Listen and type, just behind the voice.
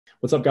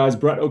What's up, guys?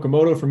 Brett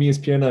Okamoto from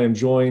ESPN. I am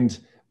joined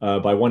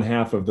by one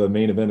half of the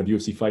main event of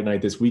UFC Fight Night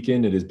this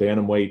weekend. It is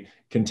bantamweight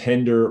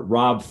contender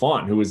Rob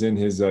Font, who is in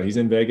he's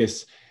in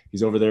Vegas.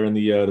 He's over there in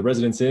the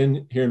Residence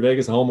Inn here in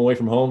Vegas, a home away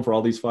from home for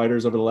all these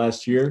fighters over the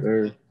last year,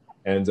 Sure.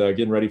 and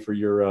getting ready for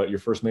your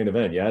first main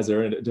event. Yeah, is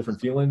there a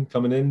different feeling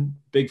coming in?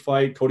 Big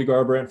fight, Cody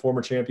Garbrandt,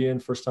 former champion,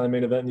 first time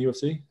main event in the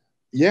UFC.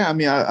 Yeah, I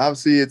mean,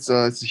 obviously it's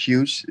a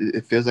huge.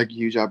 It feels like a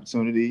huge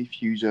opportunity,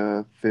 huge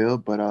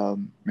field. But I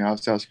mean,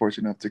 obviously I was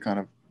fortunate enough to kind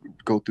of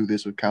go through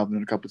this with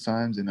Calvin a couple of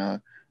times, and I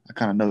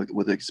kind of know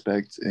what to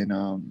expect. And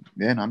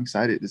yeah, and I'm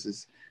excited. This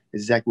is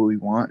exactly what we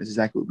want. This is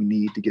exactly what we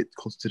need to get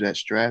close to that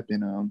strap.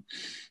 And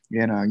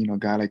yeah, and, a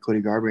guy like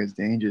Cody Garbrandt is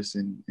dangerous,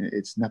 and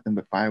it's nothing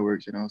but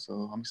fireworks. So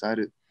I'm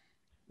excited.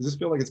 Does this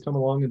feel like it's come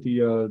along at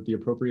the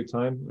appropriate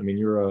time? I mean,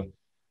 you're a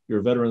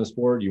veteran of the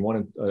sport. You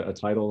won a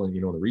title and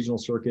the regional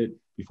circuit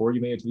before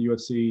you made it to the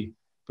UFC.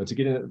 But to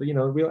get in,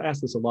 we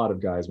ask this a lot of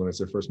guys when it's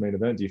their first main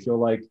event. Do you feel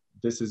like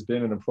this has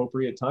been an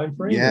appropriate time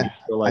frame, or do Yeah, you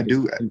feel I like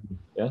do.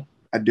 yeah?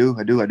 I do.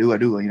 I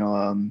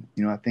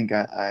think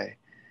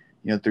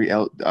three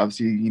out.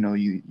 Obviously,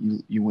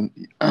 you win,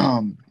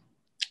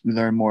 you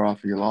learn more off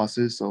of your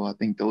losses. So I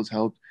think those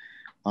helped.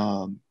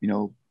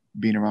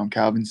 Being around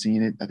Calvin,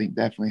 seeing it, I think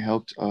definitely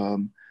helped. I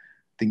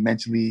think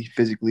mentally,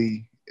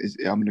 physically,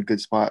 I'm in a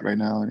good spot right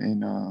now,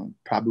 and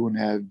probably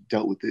wouldn't have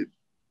dealt with it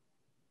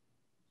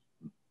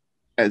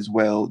as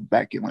well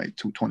back in like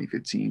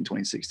 2015,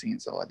 2016.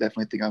 So I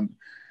definitely think I'm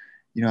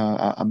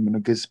in a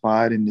good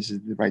spot, and this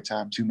is the right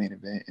time to main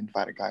event and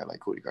fight a guy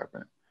like Cody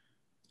Garbrandt.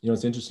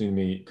 It's interesting to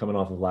me coming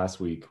off of last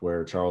week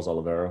where Charles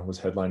Oliveira was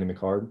headlining the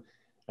card.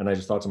 And I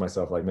just thought to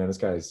myself, like, man, it's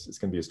going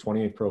to be his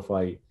 28th pro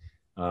fight.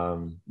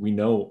 We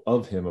know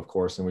of him, of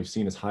course, and we've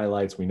seen his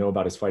highlights. We know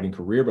about his fighting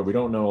career, but we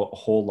don't know a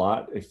whole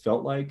lot, it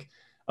felt like,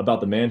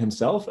 about the man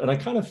himself. And I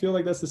kind of feel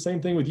like that's the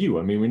same thing with you.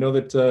 I mean, we know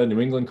that New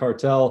England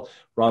Cartel,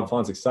 Rob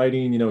Font's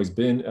exciting. He's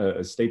been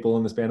a staple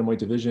in this bantamweight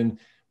division.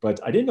 But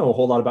I didn't know a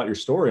whole lot about your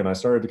story, and I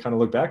started to kind of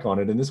look back on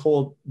it. And this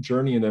whole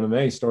journey in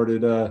MMA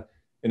started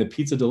in a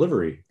pizza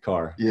delivery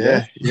car.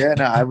 Yeah. Yeah.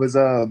 No, I was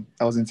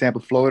in Tampa,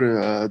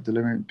 Florida,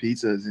 delivering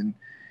pizzas, and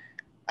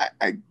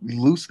I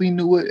loosely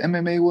knew what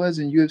MMA was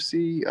and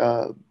UFC,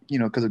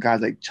 because of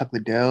guys like Chuck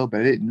Liddell, but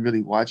I didn't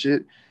really watch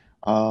it.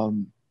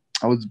 Um,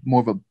 I was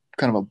more of a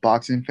kind of a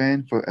boxing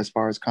fan for as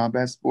far as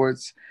combat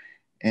sports,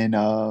 and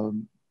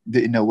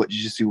didn't know what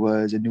jiu-jitsu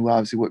was. I knew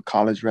obviously what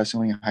college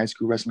wrestling and high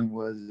school wrestling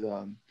was,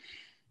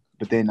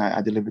 but then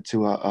I delivered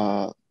to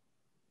a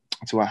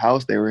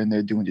house. They were in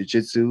there doing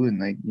jiu-jitsu,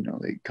 and they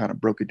kind of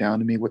broke it down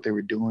to me what they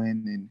were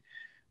doing and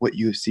what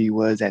UFC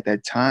was at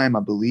that time.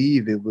 I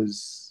believe it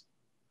was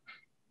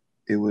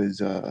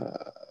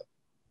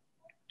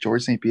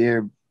George St.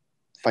 Pierre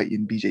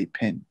fighting BJ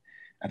Penn.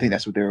 I think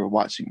that's what they were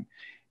watching,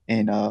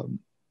 and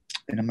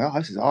I'm like, oh,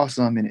 this is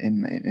awesome.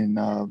 And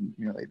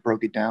they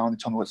broke it down and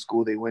told me what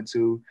school they went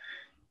to.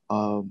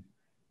 Um,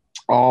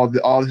 all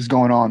this is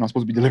going on. I'm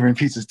supposed to be delivering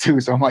pizzas too,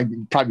 so I'm like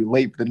probably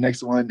late for the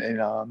next one.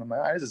 And I'm like,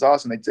 all right, this is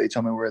awesome. They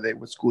tell me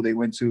what school they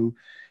went to.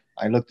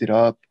 I looked it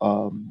up.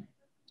 Sort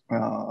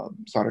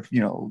of,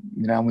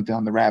 I went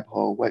down the rabbit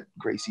hole. What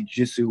Gracie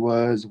Jiu-Jitsu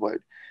was, what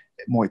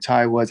Muay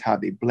Thai was, how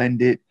they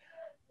blended,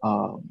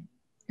 and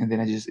then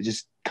it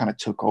just kind of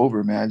took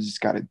over, man. I just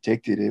got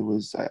addicted. It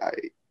was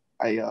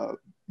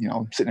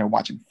I'm sitting there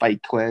watching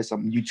Fight Quest.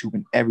 I'm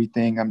YouTubing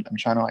everything. I'm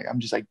trying to I'm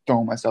just like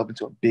throwing myself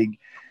into a big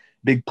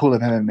pool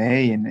of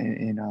MMA,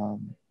 and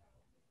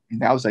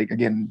that was like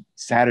again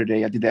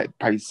Saturday. I did that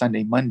probably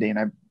Sunday, Monday, and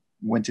I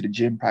went to the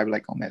gym probably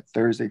like on that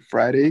Thursday,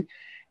 Friday,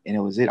 and it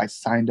was it. I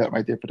signed up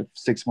right there for the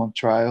 6-month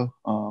trial,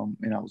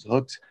 and I was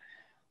hooked.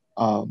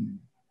 Um,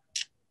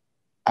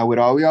 I would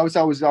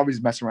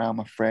always mess around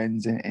with my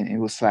friends, and it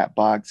was slap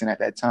box. And at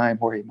that time,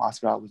 Jorge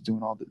Masvidal was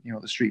doing all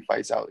the street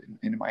fights out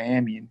in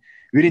Miami, and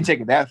we didn't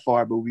take it that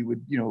far, but we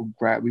would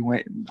we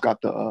went and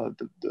got the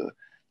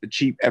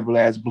cheap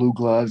Everlast blue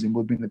gloves, and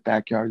we'd be in the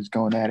backyard just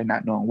going at it,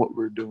 not knowing what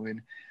we are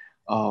doing.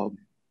 Um,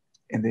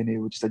 and then it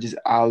was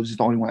I was just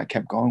the only one that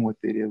kept going with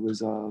it. It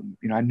was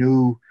I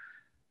knew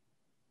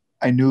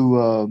I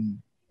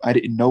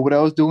didn't know what I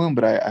was doing,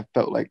 but I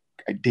felt like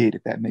I did,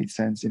 if that made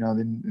sense.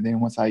 Then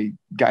once I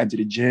got into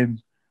the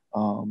gym,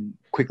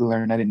 quickly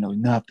learned I didn't know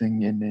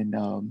nothing, and then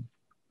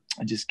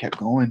I just kept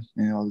going,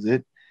 and that was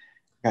it.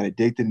 Got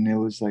addicted, and it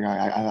was like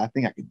I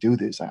think I could do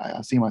this.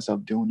 I see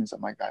myself doing this.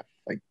 I'm like I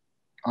like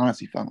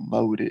honestly fell in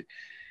love with it,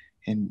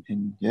 and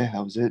yeah,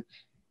 that was it.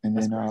 And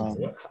That's then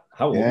crazy.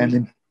 How old yeah, were and you?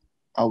 then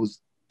I was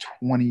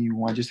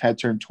 21, just had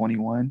turned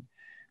 21.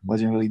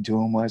 Wasn't really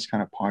doing much,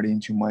 kind of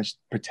partying too much,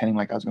 pretending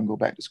like I was gonna go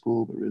back to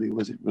school, but really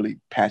wasn't really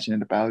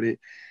passionate about it.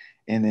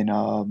 And then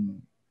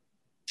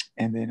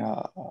and then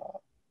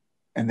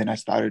and then I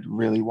started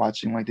really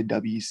watching like the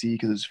WEC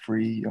because it was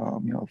free.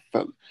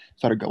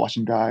 Started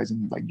watching guys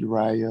and like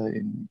Uriah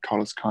and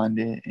Carlos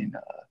Condit and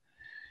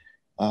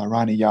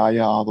Ronnie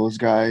Yaya, all those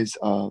guys.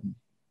 And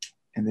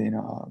then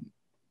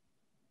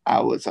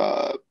I was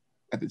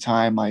at the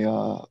time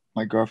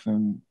my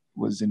girlfriend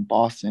was in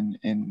Boston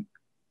and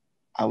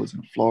I was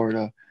in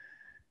Florida,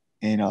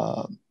 and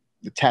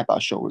the Tap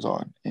Out show was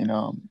on, and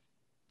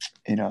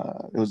it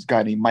was a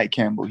guy named Mike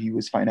Campbell. He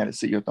was fighting at a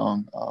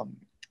sit-your-thong,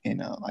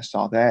 and I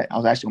saw that. I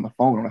was actually on the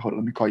phone. I'm like, hold on,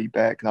 let me call you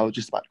back, because I was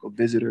just about to go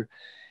visit her,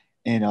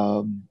 and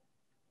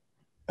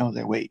I was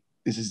like, wait,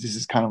 this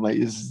is kind of like,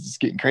 this is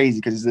getting crazy,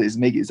 because it's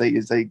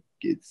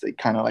like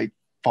kind of like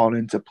falling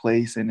into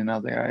place. And then I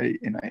was like, all right,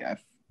 and I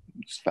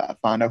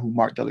found out who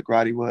Mark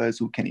Delagrati was,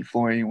 who Kenny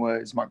Florian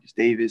was, Marcus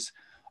Davis,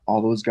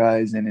 all those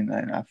guys, and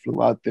then I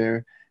flew out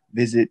there,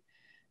 visited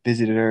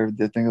her.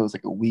 The thing, it was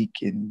like a week,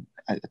 and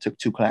I took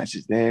 2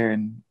 classes there.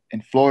 And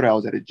in Florida, I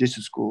was at a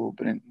jiu-jitsu school,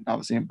 but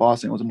obviously in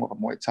Boston, it was more of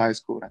a Muay Thai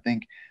school. And I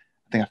think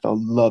I fell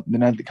in love.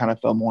 Then I kind of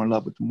fell more in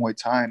love with the Muay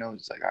Thai, and I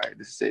was like, all right,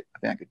 this is it. I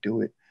think I could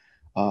do it.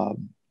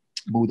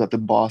 Moved up to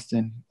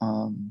Boston.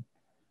 I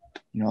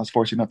was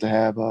fortunate enough to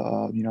have,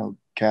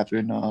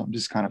 Catherine,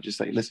 just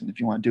like, listen, if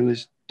you want to do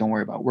this, don't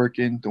worry about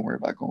working, don't worry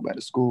about going back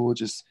to school,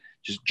 just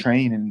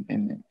train.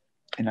 And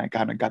I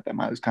kind of got that.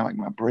 It was kind of like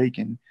my break.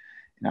 And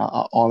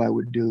all I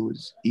would do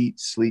was eat,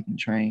 sleep, and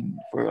train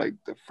for like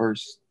the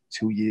first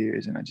 2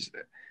 years. And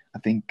I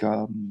think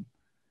from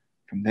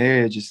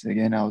there,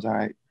 again, I was all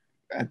right.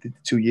 I did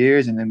 2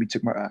 years, and then we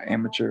took my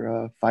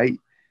amateur fight.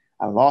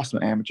 I lost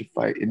my amateur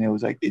fight, and it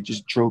was like, it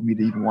just drove me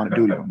to even want to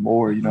do it even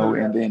more, and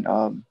then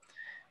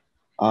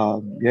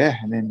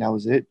and then that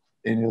was it.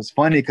 And it was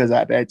funny because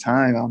at that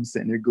time I'm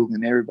sitting there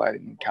Googling everybody,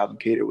 and Calvin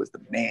Kattar was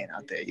the man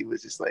out there. He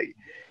was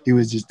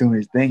just doing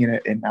his thing,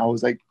 and I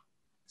was like,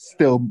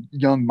 still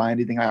young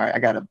minded, thinking, all right, I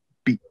gotta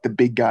beat the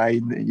big guy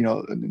in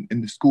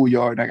the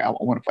schoolyard. And I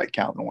want to fight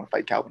Calvin. I want to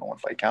fight Calvin. I want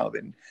to fight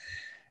Calvin.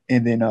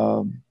 And then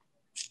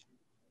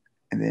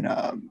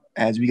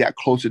as we got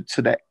closer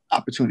to that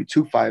opportunity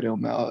to fight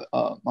him,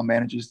 my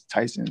managers,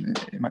 Tyson,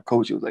 and my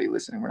coach, was like,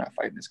 listen, we're not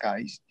fighting this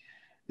guy.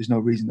 There's no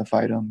reason to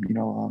fight him.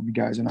 You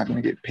guys are not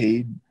going to get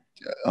paid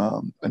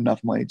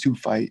enough money to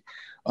fight.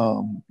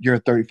 You're a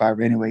 35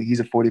 anyway. He's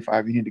a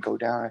 45. You need to go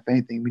down. If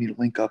anything, we need to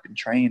link up and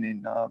train.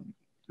 And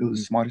it was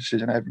the smartest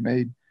decision I ever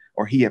made,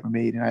 or he ever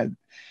made. And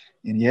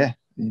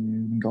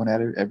been going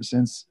at it ever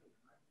since.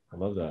 I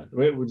love that.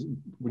 Wait,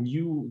 when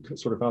you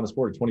sort of found the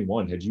sport at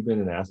 21, had you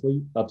been an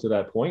athlete up to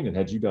that point, and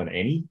had you done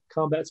any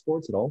combat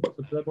sports at all up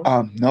to that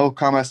point? No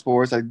combat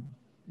sports. I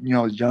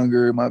was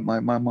younger. My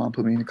mom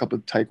put me in a couple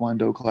of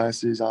Taekwondo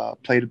classes.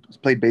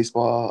 Played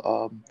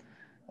baseball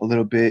a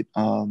little bit,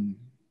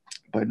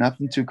 but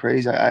nothing too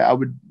crazy. I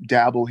would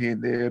dabble here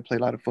and there. Play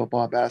a lot of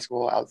football,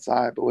 basketball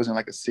outside, but wasn't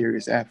like a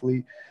serious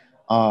athlete.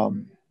 I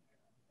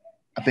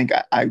think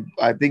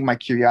I think my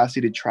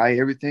curiosity to try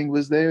everything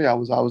was there. I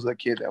was a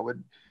kid that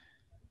would,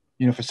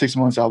 for 6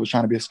 months I was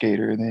trying to be a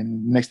skater, and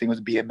then next thing was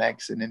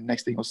BMX, and then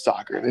next thing was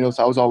soccer.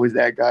 So I was always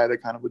that guy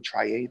that kind of would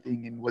try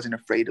anything and wasn't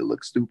afraid to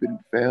look stupid and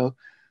fail.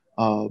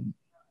 And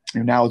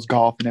now it's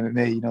golf and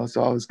MMA,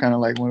 so I was kind of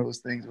like one of those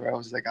things where I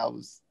was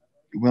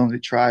willing to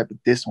try, but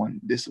this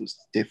was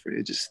different.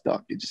 It just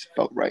stuck. It just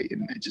felt right,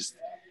 and it just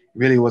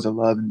really was a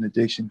love and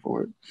addiction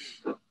for it.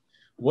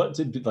 What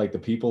did like the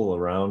people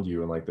around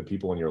you and like the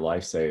people in your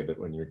life say that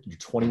when you're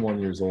 21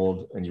 years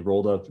old and you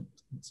rolled up,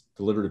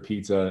 delivered a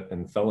pizza,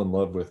 and fell in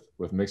love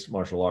with mixed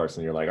martial arts,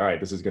 and you're like, all right,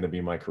 this is going to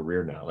be my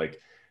career now? Like,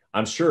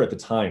 I'm sure at the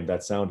time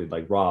that sounded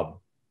like, Rob,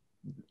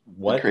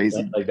 what?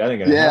 Crazy. That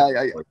ain't gonna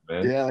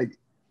happen.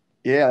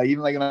 Even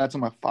like when I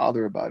told my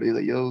father about it,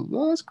 like, yo,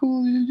 that's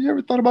cool. You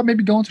ever thought about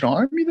maybe going to the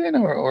army then,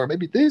 or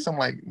maybe this? I'm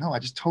like, no, I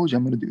just told you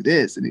I'm gonna do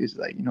this. And he's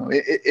like,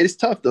 it's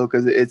tough though,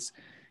 because it's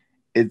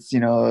it's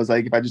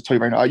like, if I just tell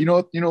you right now, I'm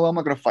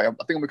not gonna fight. I think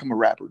I'm gonna become a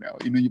rapper now.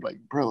 You're like,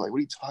 bro, like, what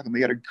are you talking about?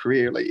 You got a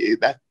career, like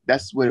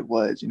that's what it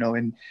was,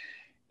 and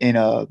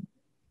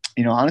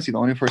honestly, the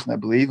only person I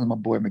believe was my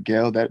boy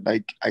Miguel, that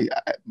like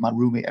my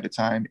roommate at the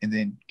time, and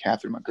then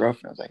Catherine, my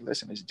girlfriend. I was like,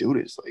 listen, let's do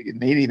this. Like, and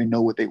they didn't even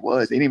know what they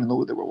was. They didn't even know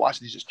what they were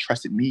watching. They just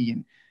trusted me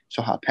and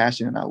saw how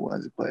passionate I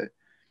was. But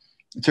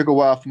it took a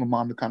while for my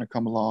mom to kind of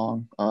come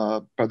along.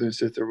 Brother and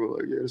sister were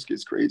like, yeah, this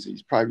kid's crazy.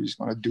 He's probably just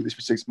gonna do this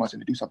for 6 months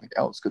and to do something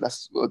else,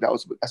 because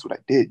that's what I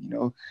did,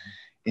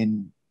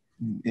 And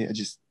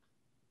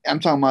I'm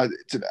talking about.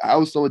 I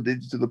was so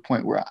addicted to the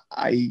point where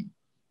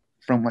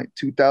from like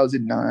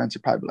 2009 to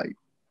probably like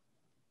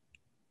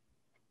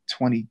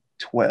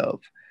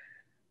 2012,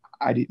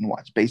 I didn't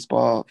watch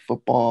baseball,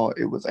 football.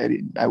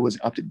 I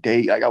wasn't up to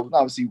date. Like, I would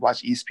obviously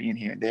watch ESPN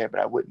here and there, but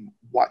I wouldn't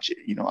watch it.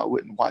 I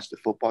wouldn't watch the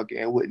football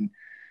game. I wouldn't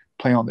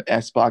play on the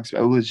Xbox.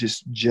 It was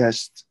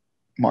just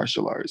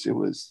martial arts. It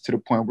was to the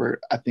point where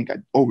I think I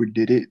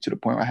overdid it, to the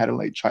point where I had to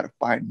like try to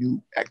find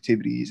new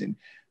activities and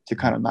to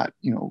kind of not,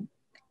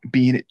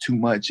 be in it too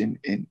much. And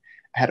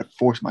I had to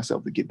force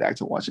myself to get back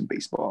to watching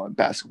baseball and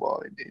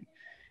basketball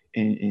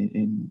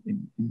and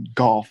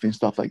golf and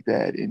stuff like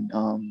that.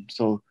 And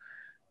so,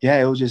 yeah,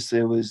 it was.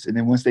 And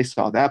then once they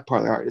saw that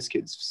part, like, all right, this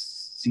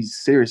he's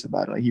serious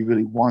about it. Like, he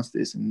really wants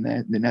this. And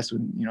then that's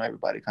when,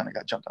 everybody kind of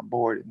got jumped on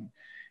board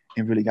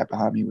and really got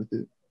behind me with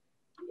it.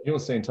 You don't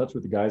stay in touch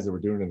with the guys that were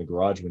doing it in the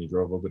garage when you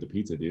drove over the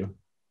pizza, do you?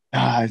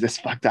 That's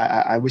fucked.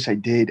 I wish I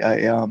did.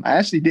 I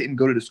actually didn't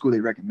go to the school they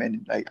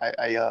recommended. Like,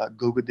 I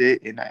Googled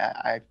it, and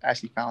I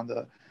actually found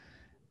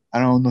I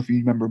don't know if you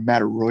remember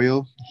Matt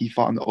Arroyo. He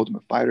fought in the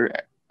Ultimate Fighter.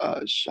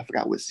 I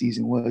forgot what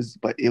season it was,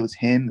 but it was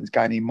him, this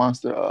guy named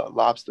Monster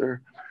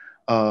Lobster,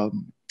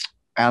 um,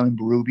 Alan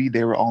Berube.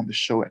 They were on the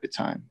show at the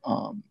time.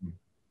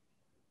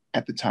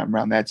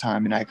 Around that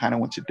time, and I kind of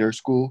went to their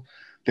school.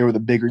 They were the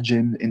bigger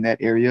gym in that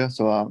area.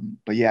 So,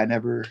 but yeah,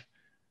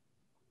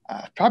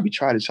 I probably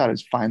tried to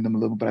find them a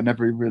little, but I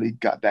never really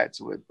got back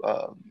to it.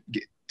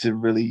 Get to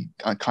really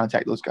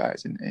contact those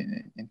guys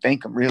and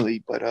thank them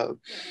really. But I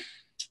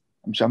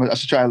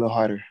should try a little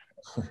harder.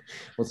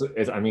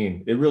 I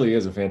mean, it really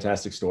is a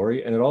fantastic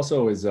story. And it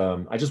also is,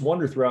 I just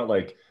wonder throughout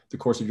like the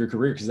course of your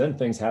career, because then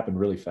things happened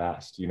really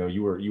fast. You know,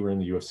 you were in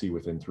the UFC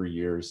within 3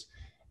 years.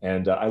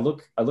 And I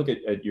look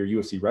at your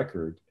UFC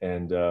record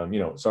and, you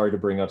know, sorry to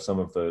bring up some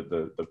of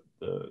the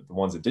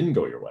ones that didn't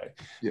go your way,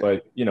 Yeah.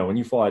 but, you know, when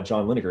you fought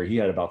John Lineker, he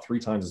had about 3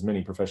 times as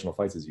many professional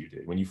fights as you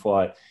did. When you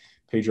fought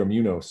Pedro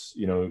Munhoz,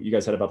 you know, you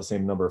guys had about the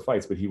same number of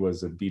fights, but he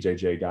was a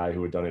BJJ guy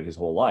who had done it his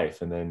whole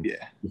life. And then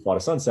you fought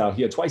Assuncao,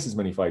 he had twice as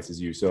many fights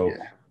as you. So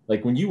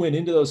like when you went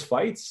into those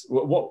fights,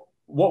 what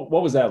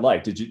was that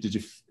like?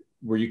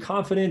 Were you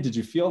confident? Did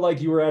you feel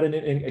like you were at an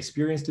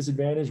experienced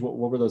disadvantage? What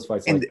were those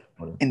fights like?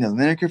 In the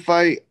Lineker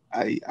fight,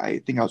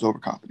 I think I was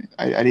overconfident.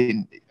 I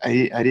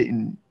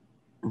didn't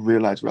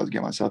realize what I was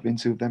getting myself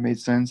into, if that made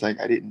sense. Like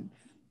I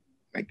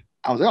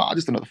was like, oh,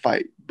 just another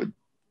fight. But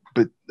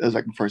it was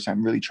like the first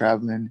time really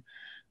traveling,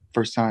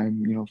 first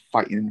time, you know,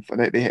 fighting.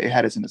 They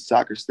had us in a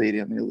soccer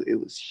stadium. It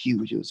was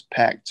huge. It was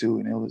packed too.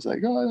 And it was like,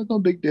 oh, that's no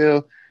big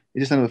deal.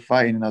 It's just another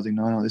fight. And I was like,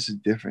 no, this is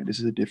different. This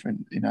is a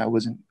different, you know,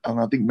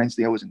 I think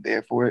mentally I wasn't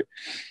there for it.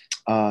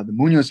 The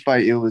Munhoz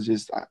fight, it was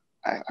just,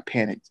 I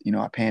panicked, you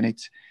know,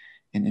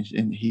 and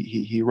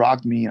he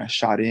rocked me and I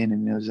shot in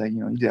and it was like, you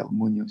know, he's that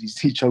Munhoz,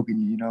 he's choking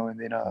you, you know. And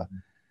then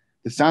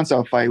the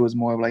Assuncao fight was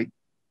more like,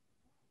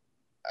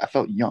 I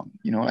felt young,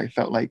 you know, I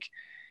felt like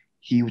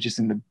he was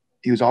just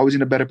he was always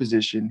in a better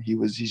position. He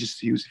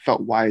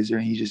felt wiser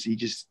and he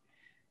just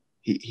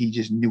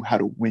knew how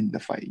to win the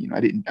fight. You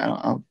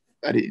know,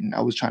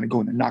 I was trying to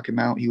go in and knock him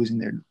out. He was in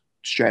there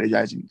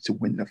strategizing to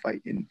win the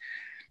fight. And,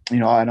 you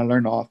know, and I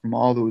learned from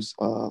all those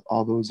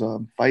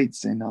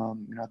fights. And,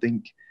 you know, I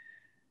think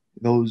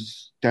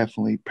those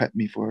definitely prepped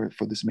me for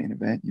this main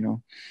event, you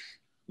know?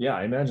 Yeah,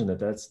 I imagine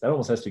that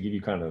almost has to give you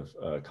kind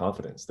of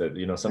confidence that,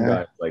 you know, some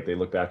guys, like they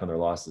look back on their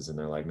losses and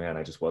they're like, man,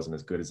 I just wasn't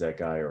as good as that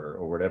guy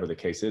or whatever the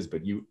case is.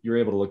 But you're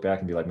able to look back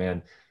and be like,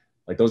 man,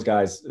 like those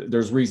guys,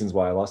 there's reasons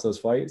why I lost those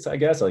fights, I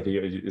guess. Like,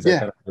 is that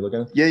kind of what you're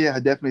looking at? Yeah, I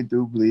definitely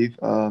do believe.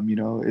 You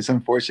know, it's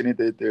unfortunate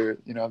that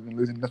I've been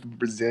losing nothing but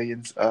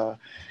Brazilians.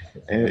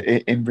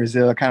 In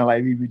Brazil, kind of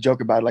like we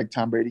joke about it, like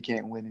Tom Brady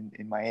can't win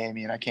in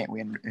Miami and I can't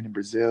win in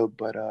Brazil,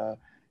 but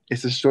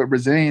it's the short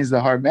Brazilians,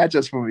 the hard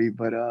matchups for me.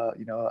 But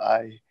you know,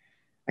 I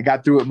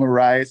got through it with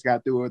Moraes,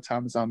 got through it with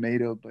Thomas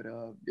Almeida, but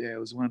yeah, it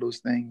was one of those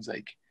things.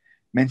 Like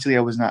mentally,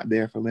 I was not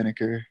there for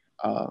Lineker.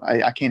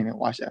 I can't even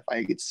watch that fight.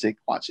 I get sick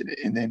watching it.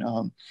 And then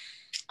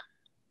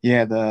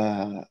yeah,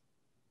 the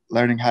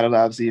learning how to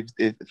obviously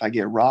if I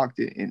get rocked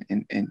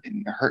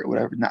and hurt or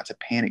whatever, not to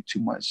panic too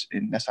much.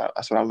 And that's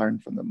what I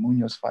learned from the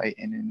Munhoz fight.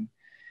 And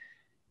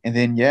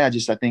then yeah,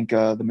 I think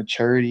the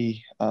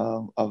maturity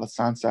of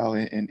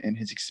Assuncao and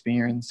his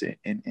experience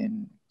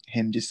and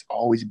him just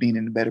always being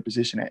in a better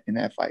position in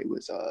that fight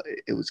was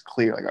it was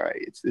clear, like, all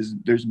right,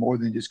 there's more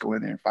than just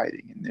going there and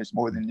fighting, and there's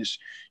more than just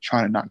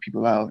trying to knock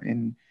people out.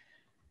 And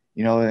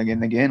you know,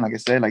 again, like I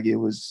said, like it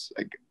was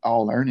like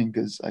all learning,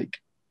 because like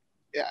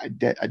I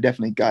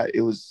definitely got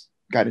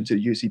into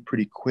the UFC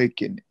pretty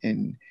quick, and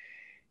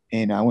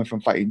I went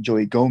from fighting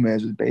Joey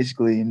Gomez, was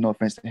basically, no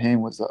offense to him,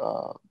 was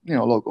a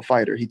local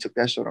fighter. He took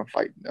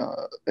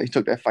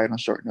that fight on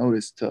short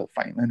notice to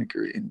fight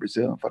Lineker in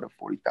Brazil in front of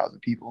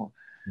 40,000 people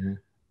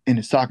in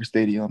a soccer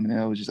stadium, and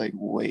I was just like,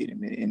 wait a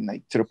minute, and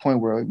like to the point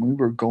where when we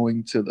were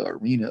going to the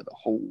arena,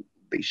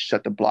 they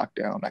shut the block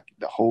down, like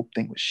the whole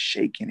thing was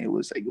shaking. It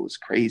was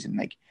crazy, and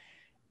like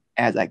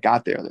as I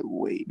got there, I was like,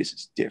 wait, this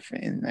is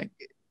different, and like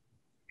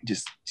it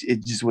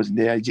just wasn't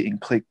there. I didn't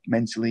click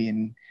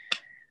mentally,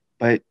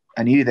 but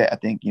I needed that. I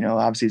think, you know,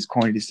 obviously it's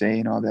corny to say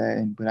and all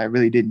that, but I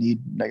really did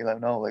need, like, let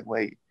them know, like,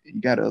 wait,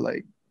 you gotta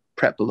like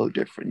prep a little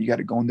different. You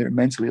gotta go in there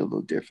mentally a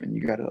little different.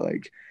 You gotta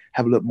like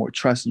have a little more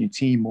trust in your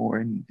team more,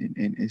 and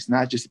it's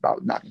not just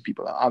about knocking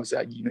people out.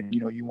 Obviously,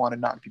 you want to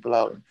knock people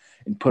out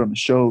and put on a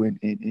show and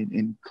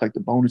collect the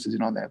bonuses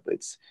and all that,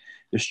 but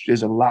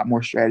there's a lot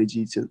more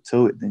strategy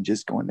to it than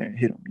just going there and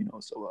hit them. You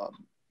know, so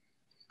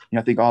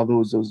I think all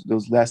those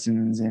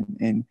lessons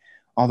and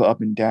all the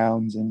up and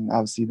downs, and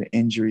obviously the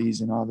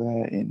injuries and all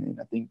that. And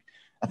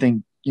I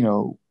think, you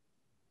know,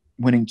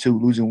 winning two,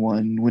 losing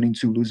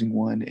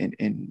one,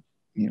 and,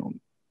 you know,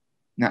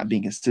 not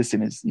being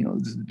consistent is, you know,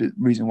 this is the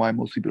reason why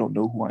most people don't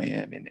know who I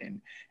am.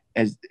 And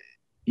as,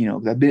 you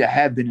know, I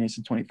have been in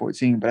since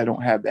 2014, but I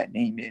don't have that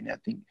name in. I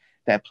think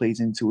that plays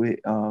into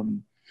it.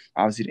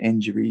 Obviously the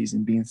injuries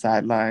and being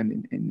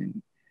sidelined.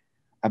 And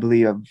I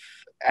believe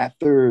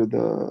after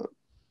the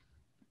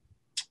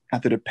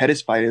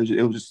Pettis fight,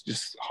 it was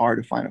just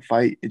hard to find a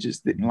fight. It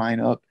just didn't line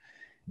up.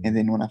 And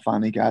then when I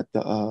finally got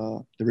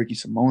the Ricky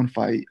Simone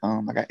fight,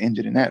 I got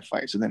injured in that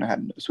fight. So then I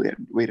had to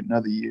wait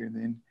another year, and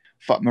then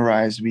fought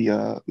Moraes. We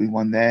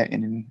won that,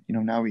 and then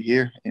now we're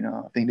here.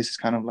 I think this is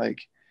kind of like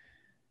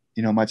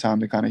my time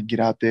to kind of get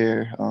out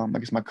there. I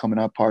guess my coming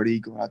out party,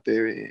 go out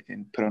there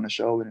and put on a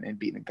show, and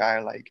beating a guy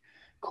like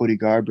Cody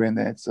Garbrandt,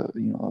 that's a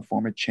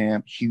former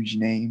champ, huge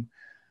name,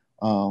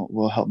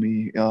 will help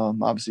me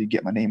obviously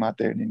get my name out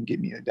there and then get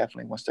me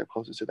definitely one step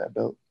closer to that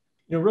belt.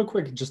 Real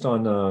quick, just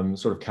on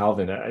sort of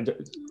Calvin,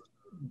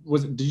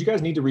 did you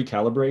guys need to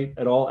recalibrate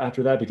at all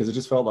after that? Because it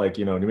just felt like,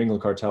 New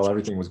England Cartel,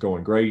 everything was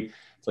going great.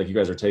 It's like you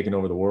guys are taking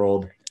over the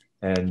world.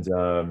 And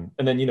then,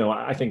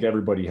 I think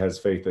everybody has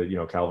faith that,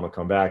 Calvin will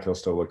come back. He'll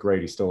still look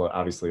great. He's still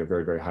obviously a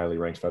very, very highly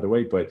ranked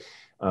featherweight. But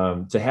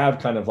to have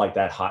kind of like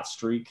that hot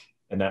streak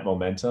and that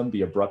momentum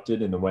be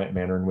abrupted in the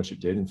manner in which it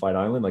did in Fight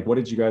Island, like what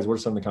are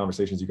some of the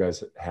conversations you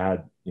guys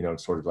had,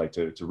 sort of like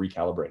to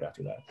recalibrate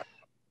after that?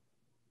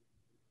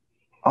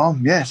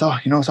 Yeah, it's all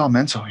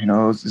mental.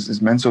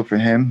 It's mental for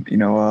him.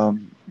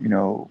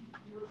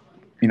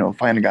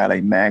 Fighting a guy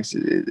like Max,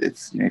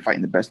 it's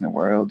fighting the best in the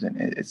world,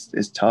 and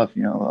it's tough.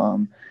 I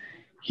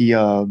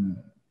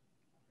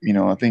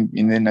think,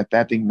 and then I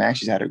think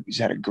Max just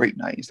had a great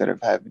night instead of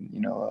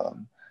having,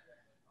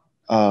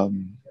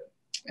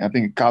 I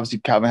think obviously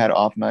Calvin had an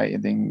off night,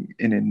 and then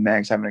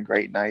Max having a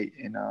great night,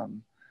 and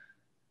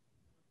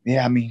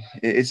yeah, I mean,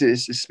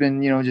 it's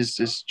been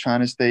just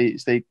trying to stay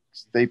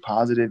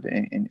positive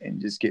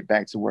and just get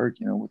back to work,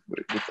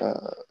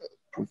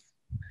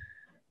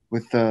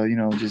 with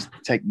just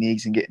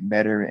techniques and getting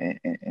better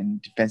and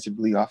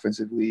defensively,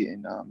 offensively,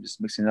 and just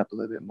mixing it up a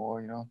little bit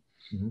more,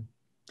 Mm-hmm.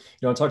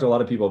 I talked to a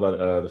lot of people about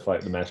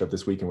the matchup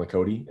this weekend with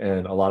Cody,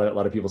 and a lot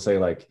of people say,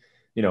 like,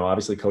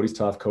 obviously Cody's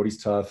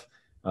tough.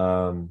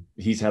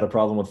 He's had a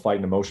problem with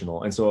fighting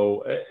emotional, and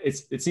so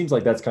it seems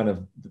like that's kind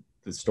of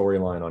the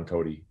storyline on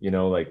Cody.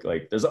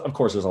 Like there's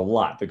a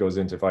lot that goes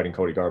into fighting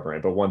Cody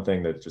Garbrandt, but one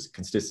thing that just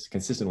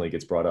consistently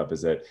gets brought up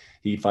is that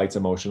he fights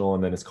emotional,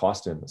 and then it's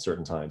cost him at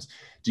certain times.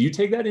 Do you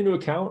take that into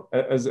account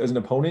as an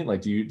opponent?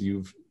 Like, do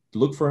you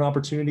look for an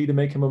opportunity to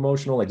make him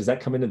emotional? Like, does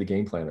that come into the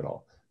game plan at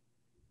all?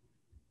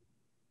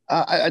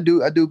 I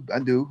do. I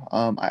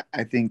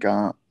think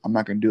I'm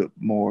not gonna do it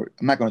more.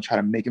 I'm not gonna try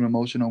to make him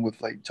emotional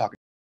with like talking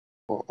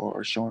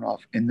or showing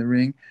off in the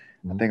ring.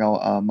 Mm-hmm. I think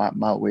I'll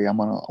my way. I'm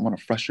gonna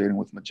frustrate him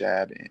with my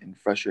jab and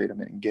frustrate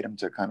him and get him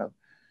to kind of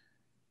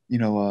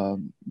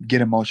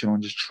get emotional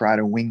and just try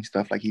to wing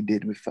stuff like he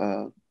did with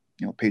Pedro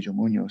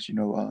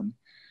Munhoz.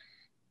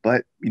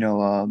 But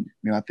I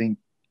think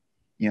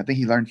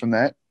he learned from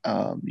that.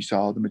 You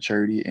saw the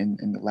maturity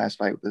in the last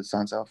fight with the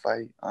Assuncao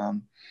fight.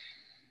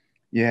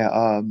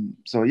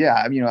 So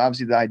yeah,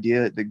 obviously the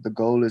idea, the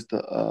goal is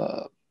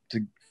to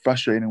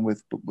frustrate him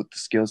with the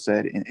skill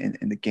set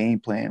and the game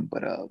plan,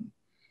 but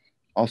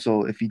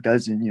also if he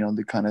doesn't,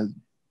 to kind of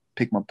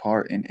pick him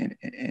apart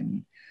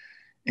and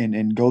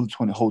go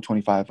the whole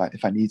 25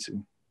 if I need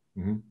to.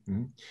 Mm-hmm.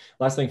 Mm-hmm.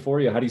 Last thing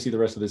for you, how do you see the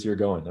rest of this year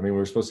going? I mean, we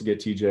were supposed to get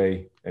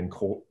TJ and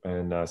Colt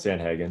and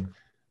Sandhagen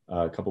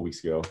a couple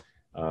weeks ago.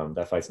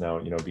 That fight's now,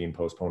 being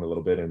postponed a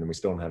little bit, and then we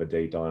still don't have a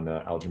date on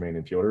Aljamain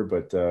and Piotr.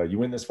 But you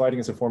win this fight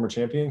against a former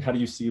champion. How do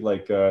you see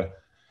the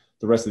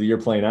rest of the year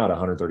playing out at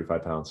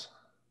 135 pounds?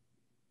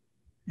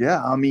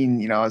 Yeah, I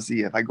mean, I see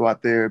if I go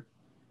out there,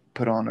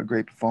 put on a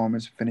great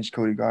performance, finish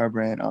Cody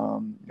Garbrandt.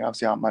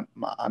 Obviously, I'm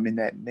in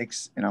that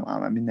mix, and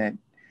I'm in that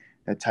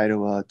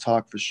title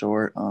talk for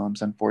sure.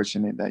 It's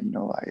unfortunate that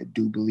I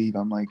do believe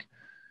I'm like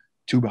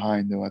 2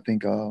 behind though. I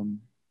think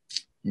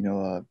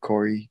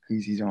Corey,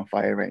 he's on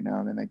fire right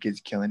now, and that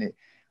kid's killing it.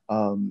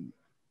 And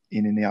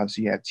then they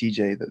obviously have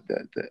TJ,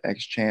 the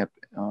ex-champ,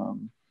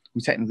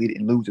 who technically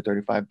didn't lose the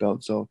 35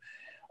 belt. So,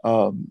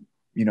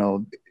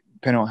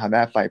 depending on how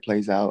that fight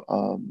plays out,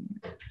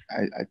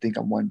 I think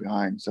I'm 1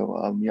 behind. So,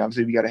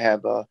 obviously we got to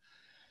have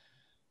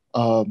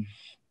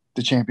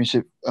the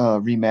championship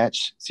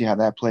rematch, see how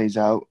that plays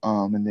out,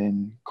 and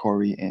then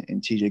Corey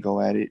and TJ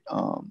go at it.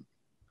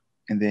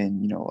 And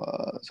then,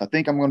 so I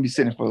think I'm going to be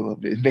sitting for a little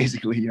bit,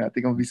 basically. I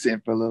think I'm going to be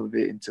sitting for a little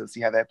bit until see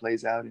how that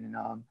plays out. And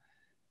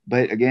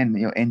but again,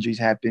 injuries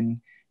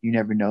happen. You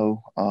never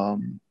know.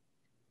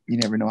 You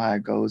never know how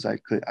it goes.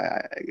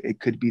 It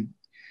could be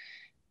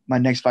my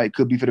next fight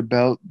could be for the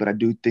belt, but I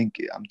do think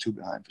I'm 2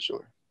 behind for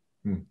sure.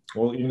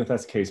 Well, even if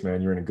that's the case,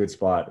 man, you're in a good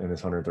spot in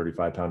this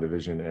 135-pound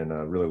division,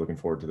 and really looking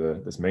forward to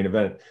this main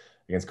event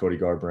against Cody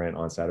Garbrandt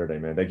on Saturday,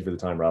 man. Thank you for the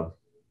time, Rob.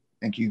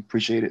 Thank you.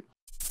 Appreciate it.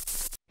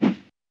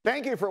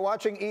 Thank you for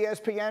watching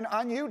ESPN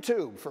on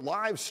YouTube. For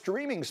live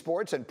streaming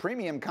sports and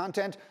premium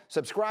content,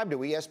 subscribe to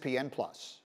ESPN+.